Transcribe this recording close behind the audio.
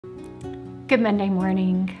Good Monday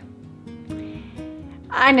morning.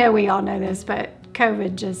 I know we all know this, but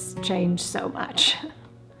COVID just changed so much.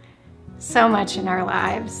 So much in our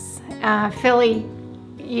lives. Philly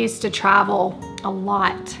used to travel a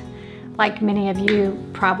lot, like many of you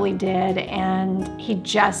probably did, and he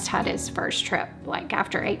just had his first trip, like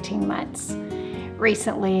after 18 months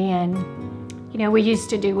recently. And you know, we used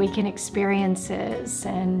to do weekend experiences,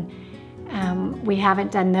 and we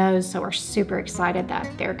haven't done those, so we're super excited that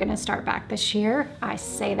they're gonna start back this year. I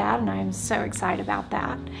say that, and I'm so excited about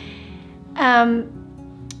that.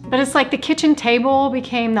 But it's like the kitchen table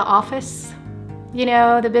became the office. You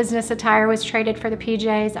know, the business attire was traded for the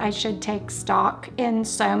PJs. I should take stock in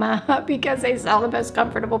Soma because they sell the most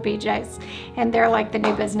comfortable PJs, and they're like the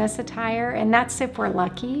new business attire. And that's if we're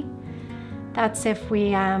lucky. That's if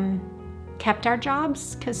we kept our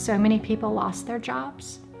jobs, because so many people lost their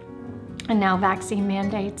jobs. And now vaccine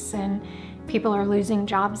mandates and people are losing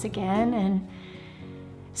jobs again. And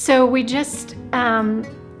so we just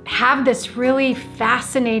have this really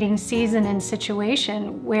fascinating season and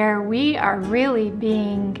situation where we are really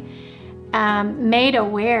being made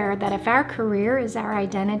aware that if our career is our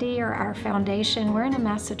identity or our foundation, we're in a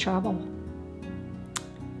mess of trouble.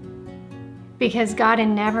 Because God had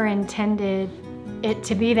never intended it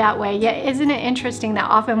to be that way. Yet, isn't it interesting that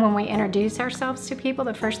often when we introduce ourselves to people,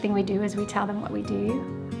 the first thing we do is we tell them what we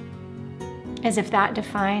do, as if that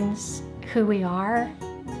defines who we are.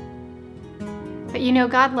 But you know,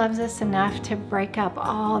 God loves us enough to break up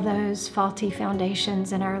all those faulty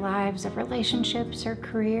foundations in our lives of relationships or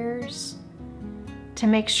careers to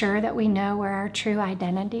make sure that we know where our true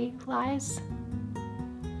identity lies.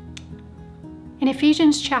 In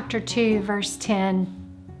Ephesians chapter 2, verse 10,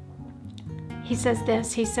 he says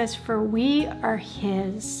this, he says, "For we are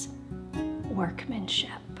his workmanship."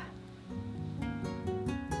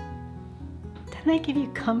 Doesn't that give you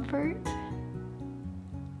comfort?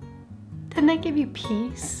 Doesn't that give you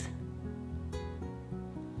peace?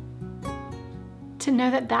 To know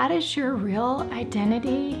that that is your real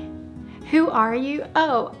identity? Who are you?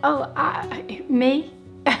 Me?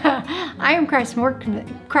 I am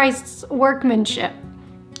Christ's workmanship,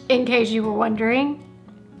 in case you were wondering.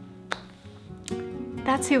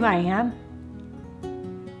 That's who I am.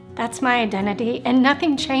 That's my identity, and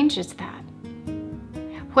nothing changes that.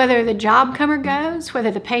 Whether the job come or goes, whether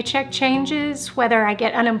the paycheck changes, whether I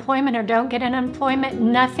get unemployment or don't get unemployment,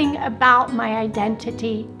 nothing about my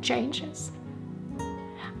identity changes.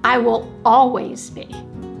 I will always be.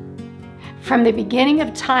 From the beginning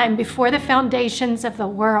of time, before the foundations of the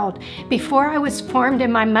world, before I was formed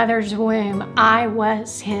in my mother's womb, I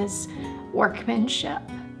was his workmanship.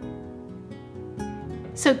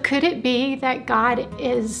 So could it be that God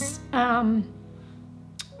is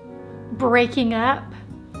breaking up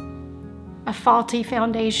a faulty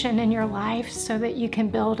foundation in your life so that you can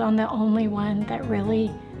build on the only one that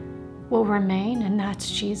really will remain, and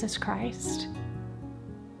that's Jesus Christ?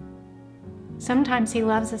 Sometimes he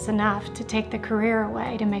loves us enough to take the career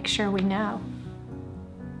away to make sure we know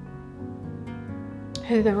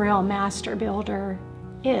who the real master builder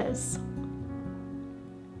is.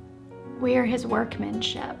 We are his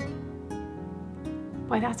workmanship.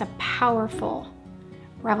 Boy, that's a powerful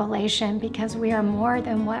revelation, because we are more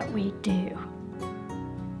than what we do.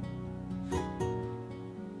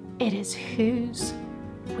 It is whose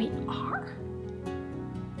we are.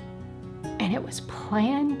 And it was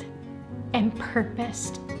planned and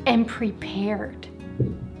purposed and prepared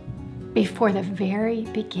before the very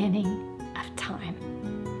beginning of time.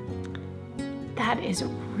 That is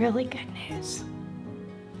really good news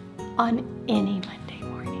on any Monday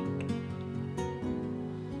morning.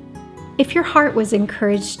 If your heart was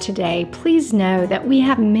encouraged today, please know that we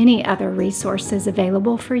have many other resources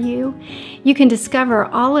available for you. You can discover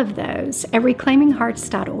all of those at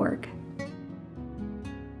reclaiminghearts.org.